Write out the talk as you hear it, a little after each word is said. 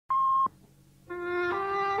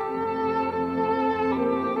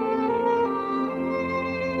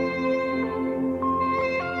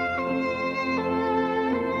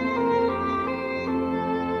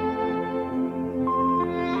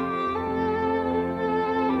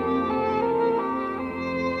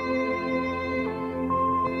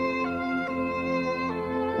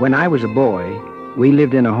When I was a boy, we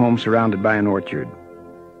lived in a home surrounded by an orchard.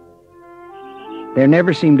 There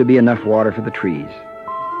never seemed to be enough water for the trees.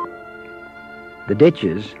 The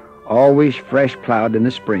ditches, always fresh plowed in the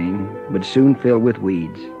spring, would soon fill with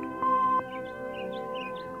weeds.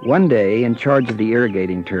 One day, in charge of the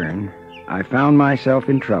irrigating turn, I found myself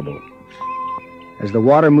in trouble. As the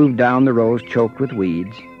water moved down the rows choked with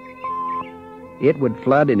weeds, it would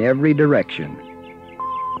flood in every direction.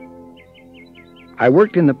 I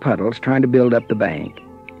worked in the puddles trying to build up the bank.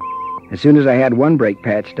 As soon as I had one break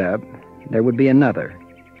patched up, there would be another.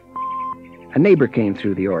 A neighbor came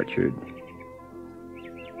through the orchard.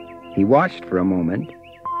 He watched for a moment,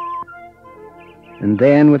 and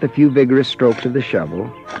then, with a few vigorous strokes of the shovel,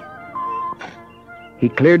 he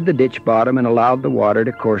cleared the ditch bottom and allowed the water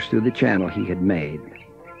to course through the channel he had made.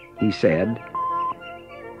 He said,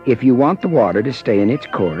 "If you want the water to stay in its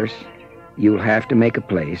course, you'll have to make a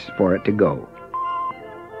place for it to go."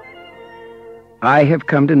 I have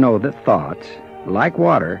come to know that thoughts, like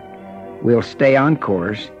water, will stay on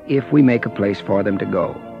course if we make a place for them to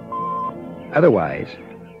go. Otherwise,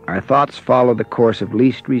 our thoughts follow the course of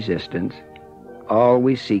least resistance,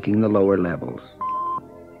 always seeking the lower levels.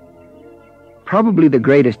 Probably the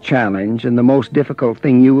greatest challenge and the most difficult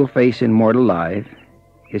thing you will face in mortal life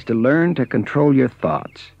is to learn to control your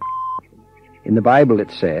thoughts. In the Bible it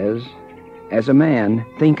says, "As a man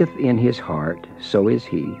thinketh in his heart, so is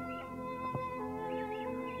he."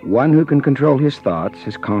 One who can control his thoughts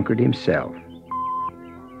has conquered himself.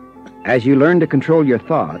 As you learn to control your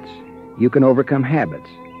thoughts, you can overcome habits,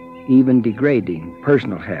 even degrading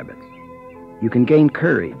personal habits. You can gain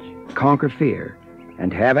courage, conquer fear,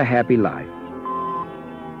 and have a happy life.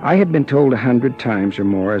 I had been told 100 times or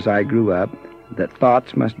more as I grew up that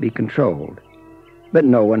thoughts must be controlled, but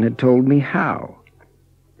no one had told me how.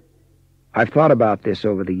 I've thought about this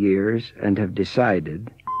over the years and have decided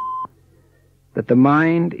that the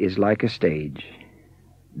mind is like a stage.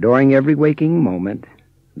 During every waking moment,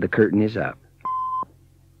 the curtain is up.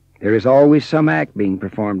 There is always some act being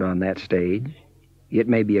performed on that stage. It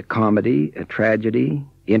may be a comedy, a tragedy,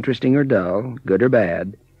 interesting or dull, good or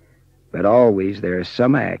bad, but always there is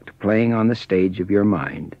some act playing on the stage of your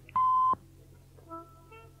mind.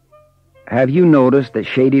 Have you noticed that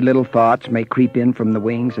shady little thoughts may creep in from the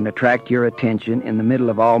wings and attract your attention in the middle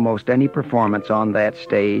of almost any performance on that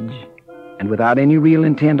stage, and without any real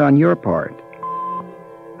intent on your part?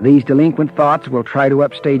 These delinquent thoughts will try to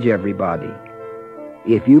upstage everybody.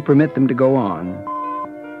 If you permit them to go on,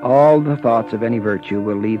 all the thoughts of any virtue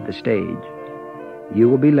will leave the stage. You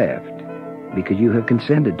will be left, because you have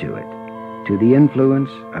consented to it, to the influence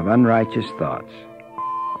of unrighteous thoughts.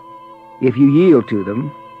 If you yield to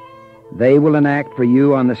them, they will enact for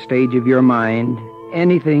you on the stage of your mind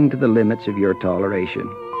anything to the limits of your toleration.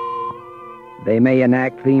 They may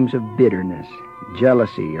enact themes of bitterness,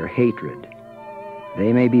 jealousy, or hatred.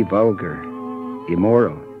 They may be vulgar,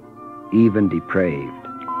 immoral, even depraved.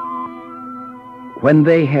 When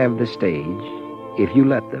they have the stage, if you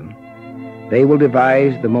let them, they will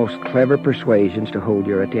devise the most clever persuasions to hold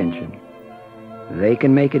your attention. They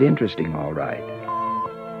can make it interesting, all right,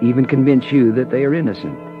 even convince you that they are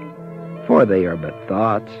innocent, for they are but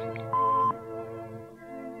thoughts.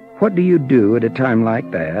 What do you do at a time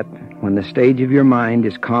like that, when the stage of your mind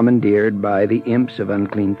is commandeered by the imps of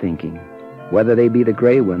unclean thinking, whether they be the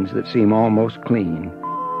gray ones that seem almost clean,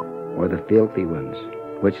 or the filthy ones,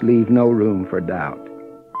 which leave no room for doubt?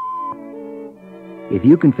 If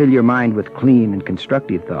you can fill your mind with clean and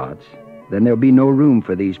constructive thoughts, then there'll be no room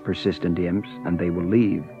for these persistent imps, and they will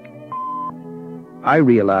leave. I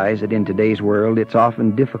realize that in today's world it's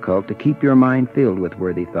often difficult to keep your mind filled with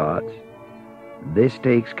worthy thoughts. This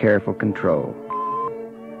takes careful control.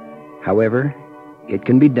 However, it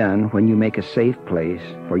can be done when you make a safe place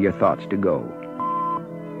for your thoughts to go.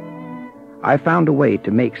 I found a way to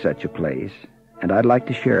make such a place, and I'd like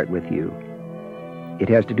to share it with you. It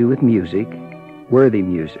has to do with music, worthy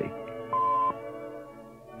music.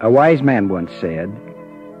 A wise man once said,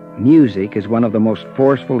 "Music is one of the most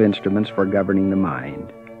forceful instruments for governing the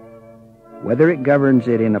mind. Whether it governs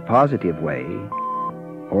it in a positive way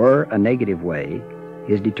or a negative way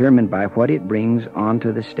is determined by what it brings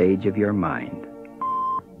onto the stage of your mind."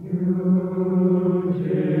 Beautiful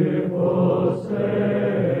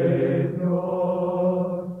Savior,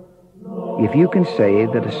 If you can say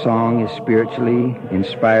that a song is spiritually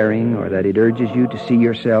inspiring or that it urges you to see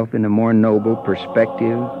yourself in a more noble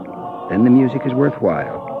perspective, then the music is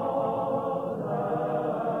worthwhile.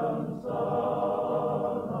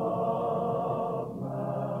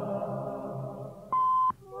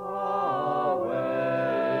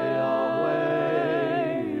 away,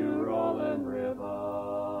 away, you rolling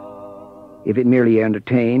river. If it merely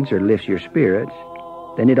entertains or lifts your spirits,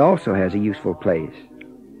 then it also has a useful place.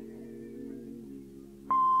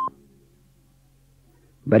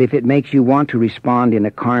 But if it makes you want to respond in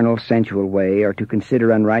a carnal, sensual way or to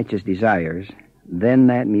consider unrighteous desires, then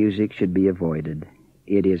that music should be avoided.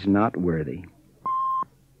 It is not worthy.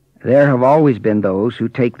 There have always been those who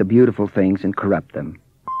take the beautiful things and corrupt them.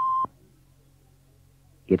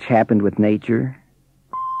 It's happened with nature.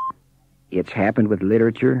 It's happened with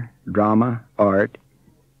literature, drama, art,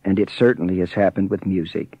 and it certainly has happened with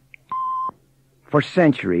music. For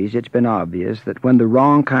centuries, it's been obvious that when the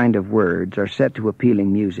wrong kind of words are set to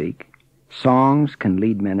appealing music, songs can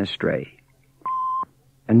lead men astray.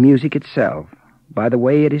 And music itself, by the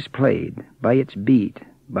way it is played, by its beat,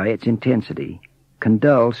 by its intensity, can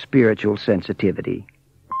dull spiritual sensitivity.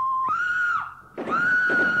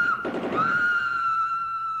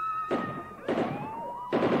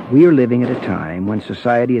 We are living at a time when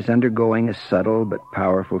society is undergoing a subtle but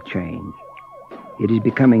powerful change. It is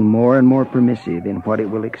becoming more and more permissive in what it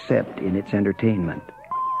will accept in its entertainment.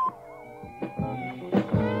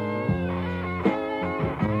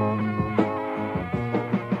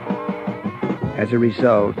 As a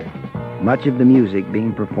result, much of the music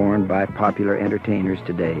being performed by popular entertainers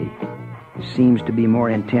today seems to be more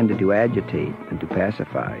intended to agitate than to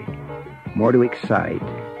pacify, more to excite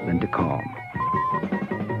than to calm.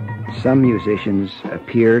 Some musicians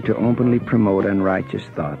appear to openly promote unrighteous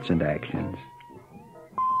thoughts and actions.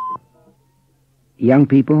 Young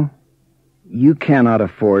people, you cannot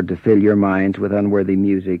afford to fill your minds with unworthy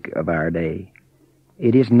music of our day.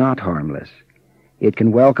 It is not harmless. It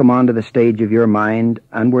can welcome onto the stage of your mind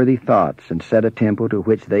unworthy thoughts and set a tempo to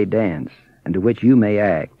which they dance and to which you may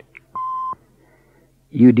act.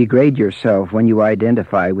 You degrade yourself when you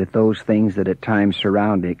identify with those things that at times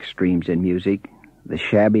surround extremes in music, the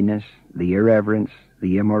shabbiness, the irreverence,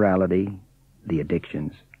 the immorality, the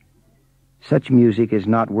addictions. Such music is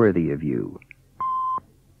not worthy of you.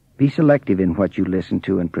 Be selective in what you listen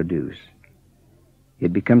to and produce.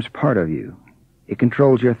 It becomes part of you. It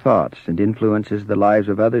controls your thoughts and influences the lives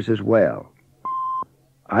of others as well.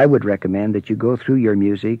 I would recommend that you go through your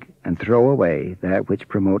music and throw away that which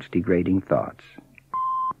promotes degrading thoughts.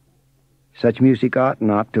 Such music ought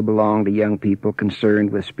not to belong to young people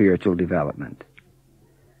concerned with spiritual development.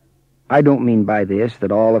 I don't mean by this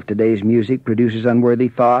that all of today's music produces unworthy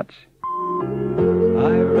thoughts.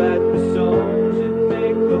 I write the songs that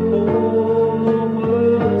make the whole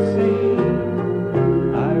world sing.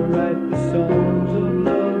 I write the songs of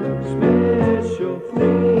love, special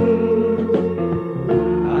thing.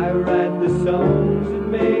 I write the songs that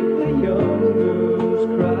make the young girls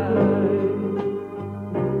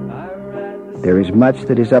cry. There is much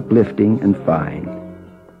that is uplifting and fine.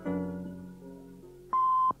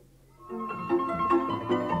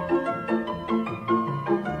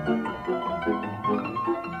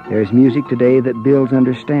 There is music today that builds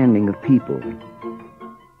understanding of people.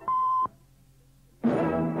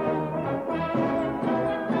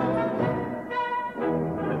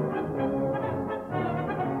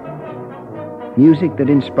 Music that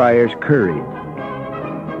inspires courage.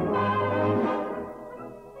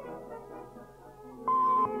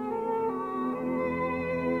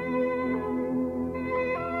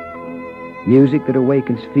 Music that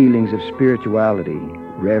awakens feelings of spirituality,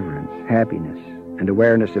 reverence, happiness, and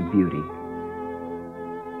awareness of beauty.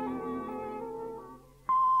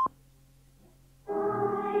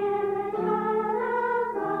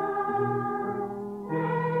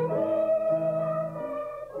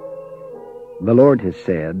 The Lord has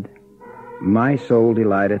said, "My soul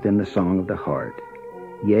delighteth in the song of the heart.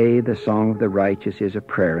 Yea, the song of the righteous is a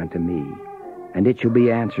prayer unto me, and it shall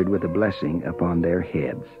be answered with a blessing upon their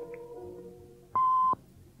heads."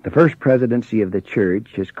 The First Presidency of the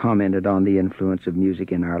Church has commented on the influence of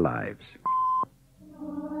music in our lives.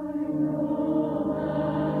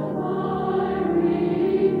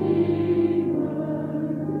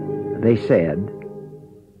 They said,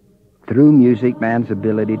 "Through music, man's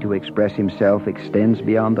ability to express himself extends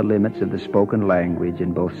beyond the limits of the spoken language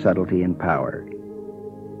in both subtlety and power.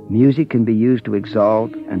 Music can be used to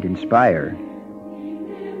exalt and inspire,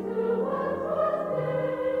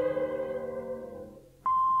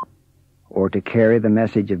 or to carry the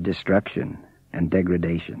message of destruction and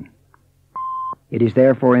degradation. It is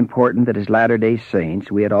therefore important that as Latter-day Saints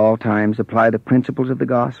we at all times apply the principles of the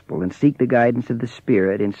gospel and seek the guidance of the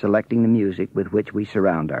Spirit in selecting the music with which we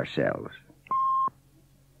surround ourselves.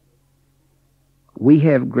 We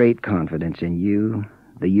have great confidence in you,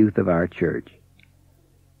 the youth of our church.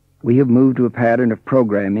 We have moved to a pattern of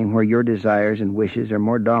programming where your desires and wishes are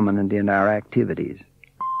more dominant in our activities.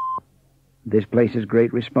 This places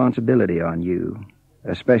great responsibility on you,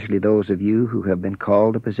 especially those of you who have been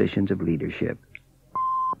called to positions of leadership.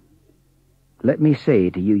 Let me say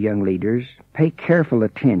to you young leaders, pay careful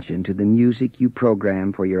attention to the music you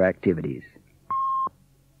program for your activities.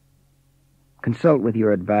 Consult with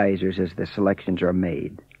your advisors as the selections are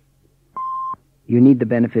made. You need the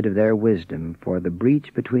benefit of their wisdom, for the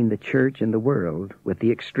breach between the church and the world, with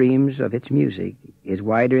the extremes of its music, is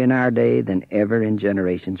wider in our day than ever in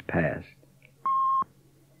generations past.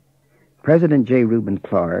 President J. Reuben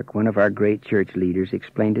Clark, one of our great church leaders,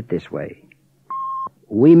 explained it this way: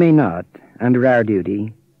 "We may not, under our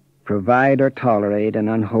duty, provide or tolerate an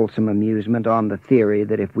unwholesome amusement on the theory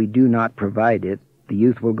that if we do not provide it, the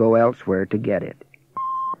youth will go elsewhere to get it.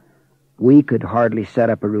 We could hardly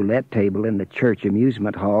set up a roulette table in the church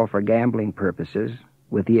amusement hall for gambling purposes,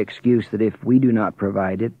 with the excuse that if we do not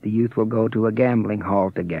provide it, the youth will go to a gambling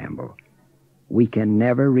hall to gamble. We can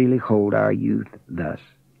never really hold our youth thus.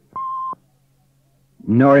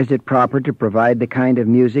 Nor is it proper to provide the kind of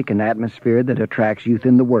music and atmosphere that attracts youth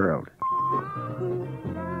in the world.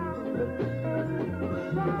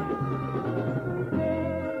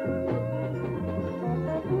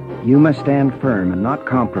 You must stand firm and not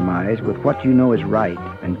compromise with what you know is right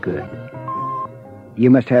and good.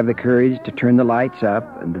 You must have the courage to turn the lights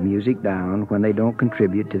up and the music down when they don't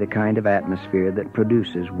contribute to the kind of atmosphere that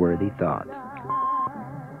produces worthy thoughts.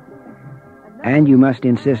 And you must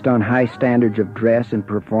insist on high standards of dress and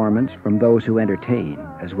performance from those who entertain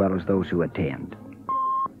as well as those who attend.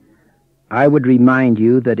 I would remind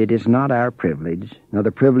you that it is not our privilege, nor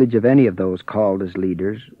the privilege of any of those called as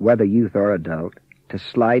leaders, whether youth or adult, to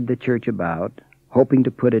slide the church about, hoping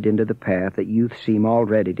to put it into the path that youth seem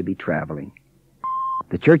already to be traveling.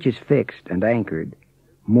 The church is fixed and anchored,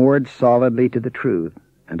 moored solidly to the truth,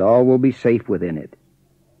 and all will be safe within it.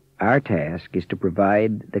 Our task is to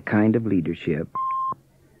provide the kind of leadership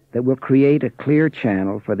that will create a clear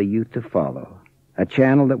channel for the youth to follow, a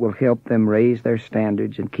channel that will help them raise their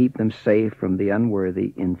standards and keep them safe from the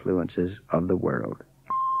unworthy influences of the world.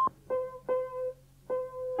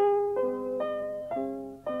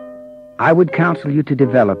 I would counsel you to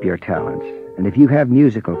develop your talents, and if you have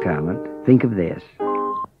musical talent, think of this.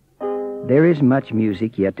 There is much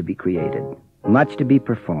music yet to be created, much to be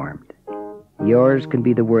performed. Yours can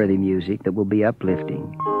be the worthy music that will be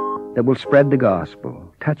uplifting, that will spread the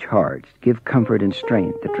gospel, touch hearts, give comfort and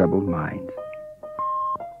strength to troubled minds.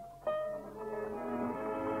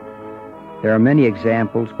 There are many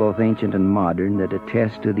examples, both ancient and modern, that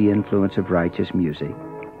attest to the influence of righteous music.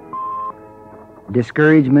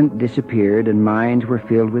 Discouragement disappeared and minds were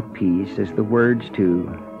filled with peace as the words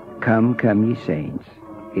to "Come, Come Ye Saints"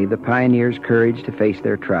 gave the pioneers courage to face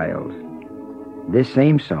their trials. This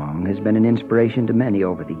same song has been an inspiration to many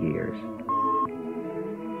over the years.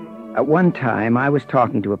 At one time, I was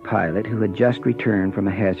talking to a pilot who had just returned from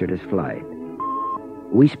a hazardous flight.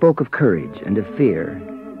 We spoke of courage and of fear,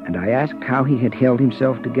 and I asked how he had held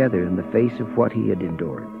himself together in the face of what he had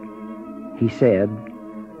endured. He said,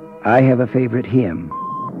 "I have a favorite hymn,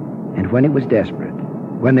 and when it was desperate,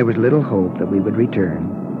 when there was little hope that we would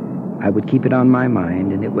return, I would keep it on my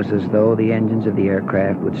mind, and it was as though the engines of the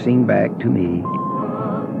aircraft would sing back to me,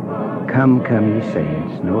 'Come, come, ye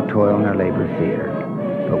saints, no toil nor labor fear,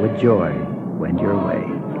 but with joy wend your way.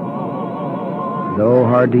 Though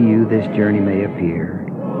hard to you this journey may appear,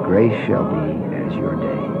 grace shall be as your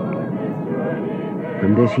day.'"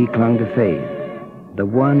 From this he clung to faith, the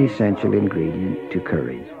one essential ingredient to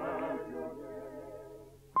courage.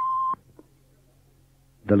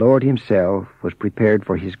 The Lord himself was prepared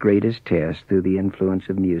for his greatest test through the influence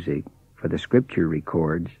of music, for the Scripture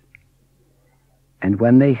records, "And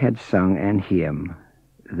when they had sung an hymn,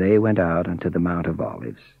 they went out unto the Mount of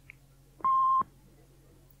Olives."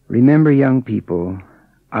 Remember, young people,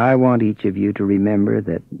 I want each of you to remember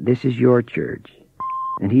that this is your church,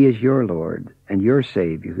 and he is your Lord and your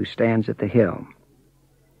Savior who stands at the helm.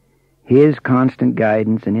 His constant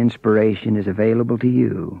guidance and inspiration is available to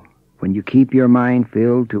you when you keep your mind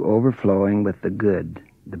filled to overflowing with the good,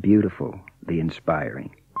 the beautiful, the inspiring.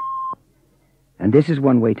 And this is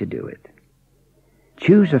one way to do it.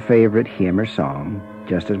 Choose a favorite hymn or song,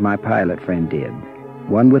 just as my pilot friend did,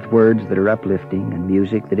 one with words that are uplifting and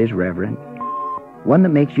music that is reverent, one that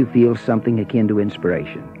makes you feel something akin to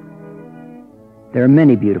inspiration. There are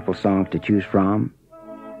many beautiful songs to choose from.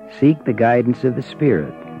 Seek the guidance of the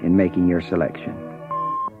Spirit in making your selection.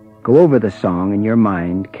 Go over the song in your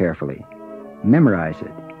mind carefully. Memorize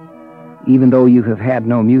it. Even though you have had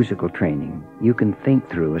no musical training, you can think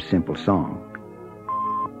through a simple song.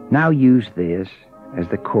 Now use this as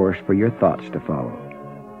the course for your thoughts to follow.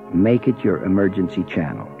 Make it your emergency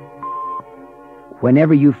channel.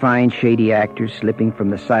 Whenever you find shady actors slipping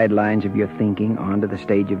from the sidelines of your thinking onto the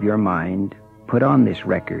stage of your mind, put on this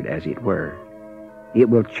record, as it were. It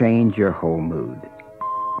will change your whole mood.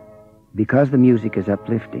 Because the music is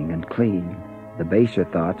uplifting and clean, the baser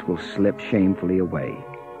thoughts will slip shamefully away.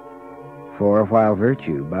 For while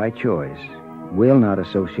virtue, by choice, will not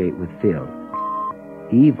associate with filth,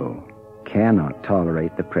 evil cannot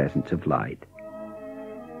tolerate the presence of light.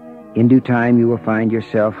 In due time, you will find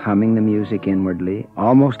yourself humming the music inwardly,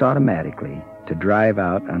 almost automatically, to drive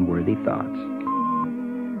out unworthy thoughts.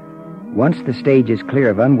 Once the stage is clear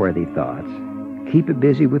of unworthy thoughts, keep it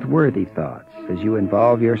busy with worthy thoughts as you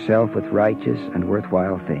involve yourself with righteous and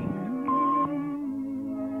worthwhile things.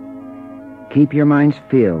 Keep your minds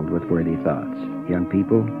filled with worthy thoughts, young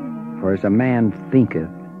people, for as a man thinketh,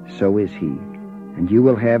 so is he, and you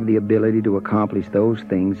will have the ability to accomplish those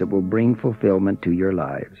things that will bring fulfillment to your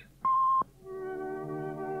lives.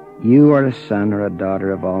 You are a son or a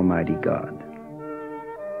daughter of Almighty God.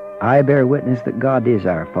 I bear witness that God is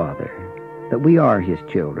our Father, that we are His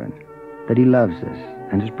children, that He loves us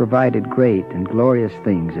and has provided great and glorious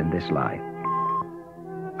things in this life.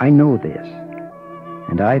 I know this,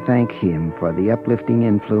 and I thank Him for the uplifting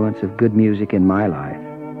influence of good music in my life,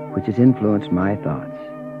 which has influenced my thoughts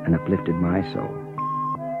and uplifted my soul.